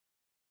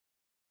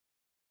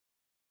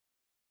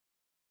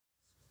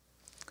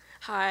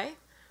Hi,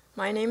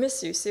 my name is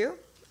Susu.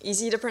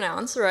 Easy to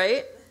pronounce,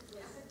 right?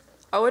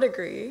 I would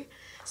agree.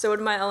 So would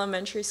my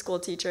elementary school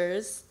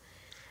teachers.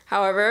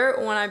 However,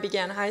 when I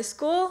began high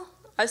school,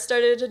 I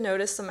started to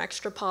notice some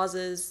extra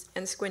pauses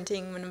and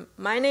squinting when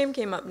my name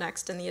came up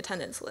next in the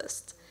attendance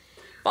list,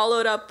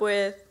 followed up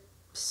with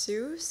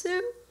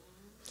Susu?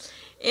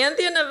 And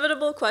the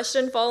inevitable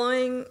question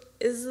following,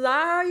 is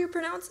that how you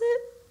pronounce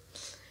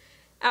it?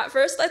 At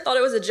first, I thought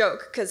it was a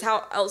joke, because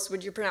how else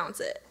would you pronounce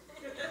it?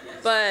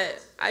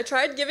 But I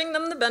tried giving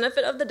them the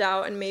benefit of the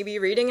doubt, and maybe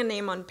reading a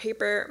name on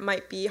paper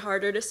might be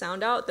harder to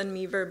sound out than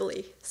me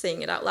verbally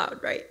saying it out loud,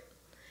 right?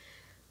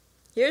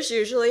 Here's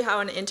usually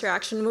how an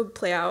interaction would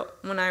play out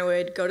when I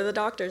would go to the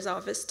doctor's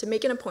office to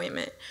make an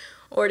appointment,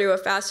 or to a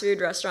fast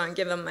food restaurant and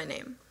give them my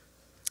name.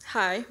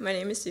 Hi, my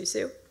name is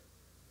Susu.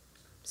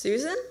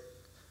 Susan?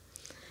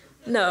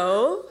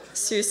 No,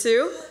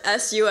 Susu,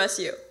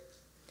 S-U-S-U.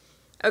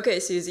 Okay,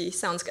 Susie,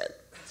 sounds good.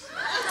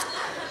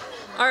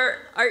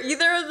 Are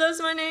either of those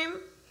my name?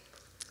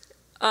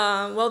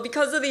 Well,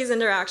 because of these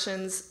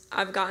interactions,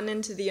 I've gotten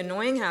into the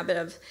annoying habit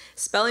of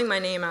spelling my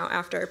name out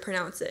after I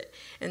pronounce it,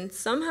 and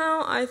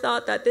somehow I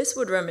thought that this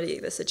would remedy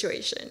the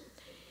situation.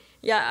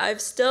 Yet I've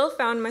still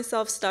found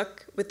myself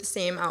stuck with the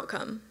same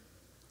outcome.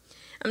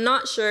 I'm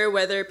not sure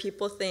whether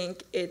people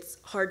think it's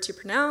hard to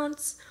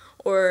pronounce,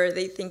 or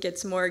they think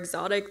it's more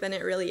exotic than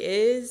it really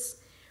is,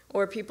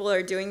 or people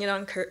are doing it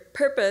on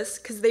purpose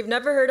because they've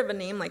never heard of a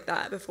name like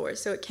that before,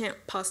 so it can't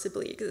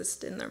possibly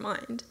exist in their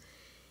mind.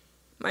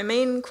 My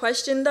main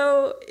question,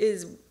 though,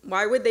 is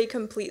why would they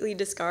completely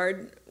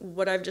discard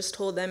what I've just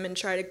told them and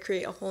try to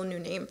create a whole new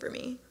name for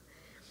me?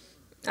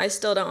 I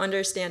still don't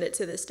understand it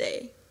to this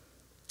day.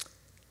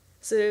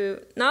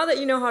 So now that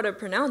you know how to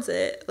pronounce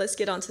it, let's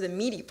get on to the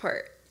meaty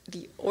part,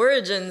 the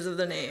origins of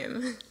the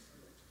name.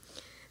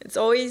 It's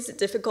always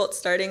difficult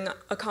starting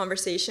a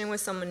conversation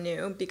with someone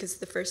new because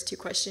the first two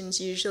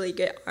questions you usually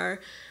get are,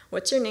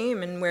 what's your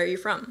name and where are you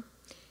from?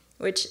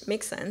 Which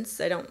makes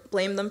sense, I don't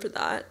blame them for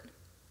that.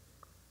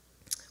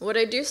 What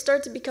I do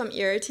start to become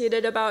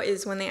irritated about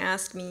is when they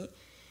ask me,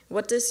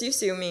 what does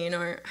Susu mean,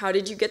 or how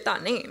did you get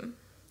that name?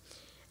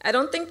 I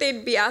don't think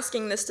they'd be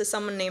asking this to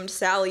someone named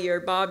Sally or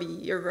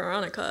Bobby or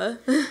Veronica.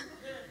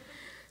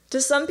 To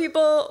some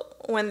people,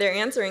 when they're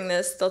answering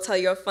this, they'll tell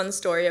you a fun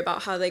story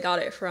about how they got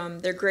it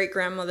from their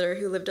great-grandmother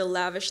who lived a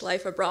lavish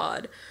life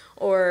abroad,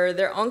 or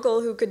their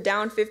uncle who could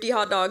down 50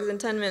 hot dogs in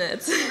 10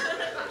 minutes.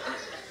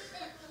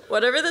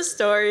 Whatever the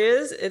story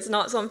is, it's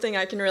not something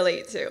I can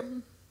relate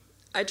to.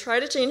 I try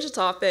to change the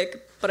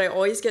topic, but I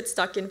always get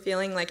stuck in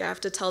feeling like I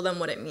have to tell them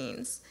what it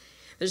means.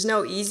 There's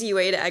no easy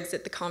way to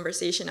exit the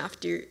conversation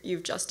after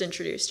you've just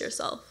introduced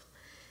yourself.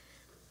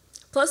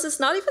 Plus, it's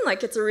not even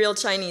like it's a real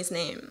Chinese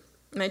name.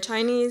 My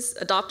Chinese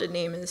adopted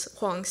name is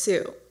Huang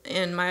Su,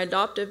 and my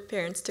adoptive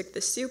parents took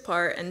the Su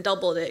part and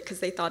doubled it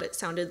because they thought it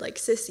sounded like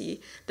Sissy,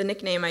 the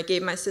nickname I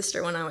gave my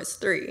sister when I was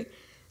 3.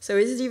 So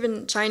is it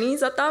even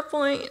Chinese at that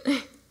point?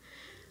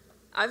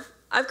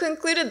 I've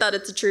concluded that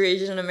it's a true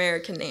Asian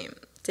American name,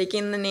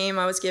 taking the name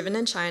I was given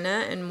in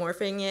China and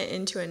morphing it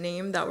into a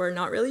name that we're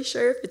not really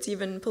sure if it's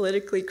even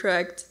politically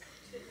correct.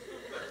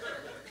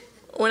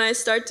 When I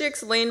start to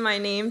explain my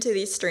name to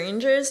these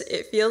strangers,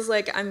 it feels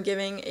like I'm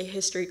giving a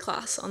history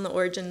class on the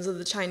origins of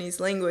the Chinese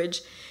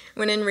language,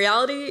 when in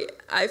reality,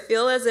 I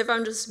feel as if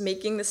I'm just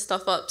making this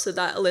stuff up so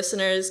that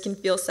listeners can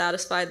feel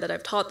satisfied that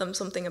I've taught them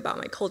something about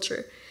my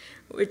culture,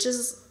 which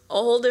is a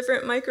whole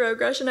different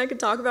microaggression I could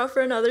talk about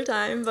for another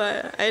time,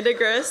 but I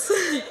digress.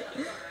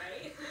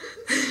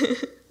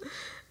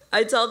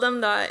 I tell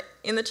them that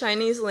in the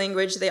Chinese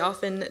language, they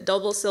often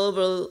double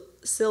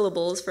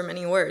syllables for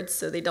many words,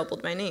 so they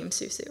doubled my name,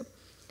 Susu.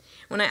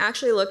 When I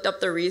actually looked up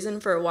the reason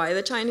for why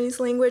the Chinese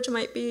language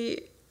might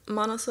be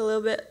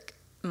monosyllabic,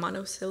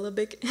 I'm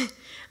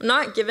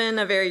not given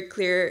a very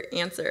clear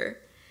answer.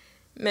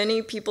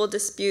 Many people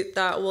dispute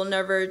that we'll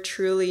never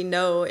truly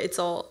know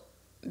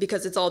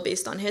because it's all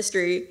based on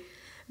history,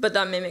 but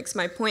that mimics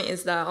my point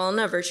is that I'll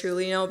never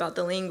truly know about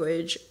the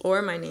language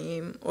or my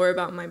name or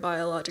about my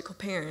biological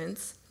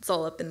parents. It's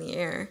all up in the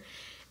air.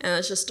 And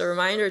that's just a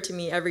reminder to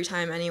me every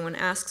time anyone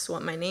asks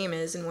what my name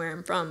is and where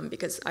I'm from,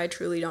 because I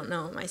truly don't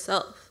know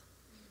myself.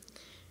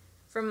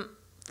 From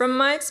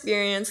my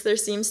experience, there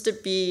seems to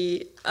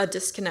be a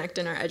disconnect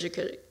in our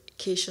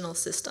educational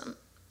system.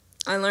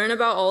 I learn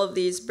about all of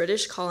these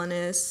British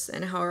colonists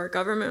and how our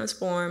government was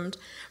formed,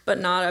 but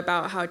not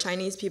about how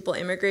Chinese people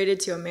immigrated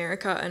to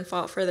America and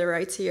fought for their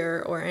rights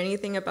here, or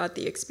anything about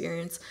the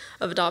experience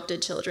of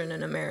adopted children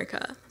in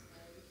America.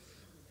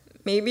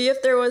 Maybe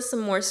if there was some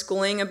more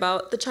schooling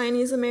about the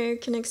Chinese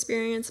American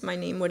experience, my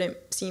name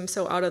wouldn't seem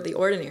so out of the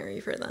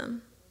ordinary for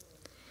them.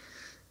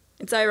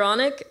 It's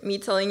ironic, me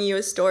telling you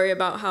a story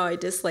about how I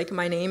dislike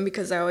my name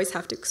because I always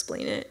have to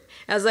explain it,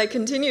 as I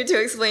continue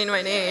to explain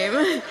my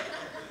name.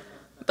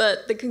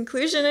 But the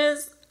conclusion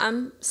is,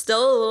 I'm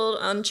still a little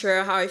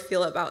unsure how I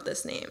feel about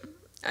this name.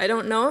 I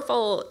don't know if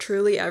I'll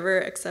truly ever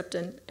accept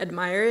and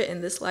admire it in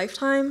this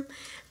lifetime,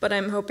 but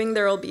I'm hoping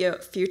there will be a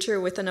future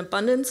with an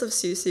abundance of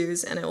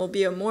Susus, and it will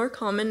be a more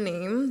common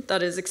name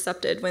that is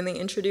accepted when they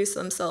introduce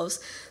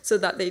themselves so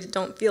that they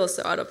don't feel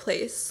so out of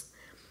place.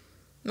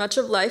 Much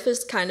of life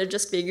is kind of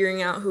just figuring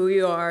out who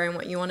you are and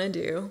what you want to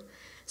do.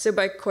 So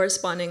by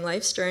corresponding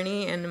life's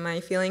journey and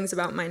my feelings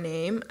about my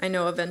name, I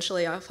know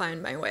eventually I'll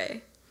find my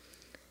way.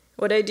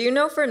 What I do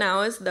know for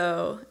now is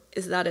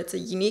that it's a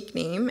unique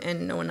name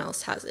and no one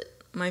else has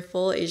it. My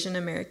full Asian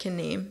American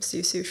name,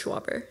 Susu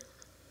Schwaber.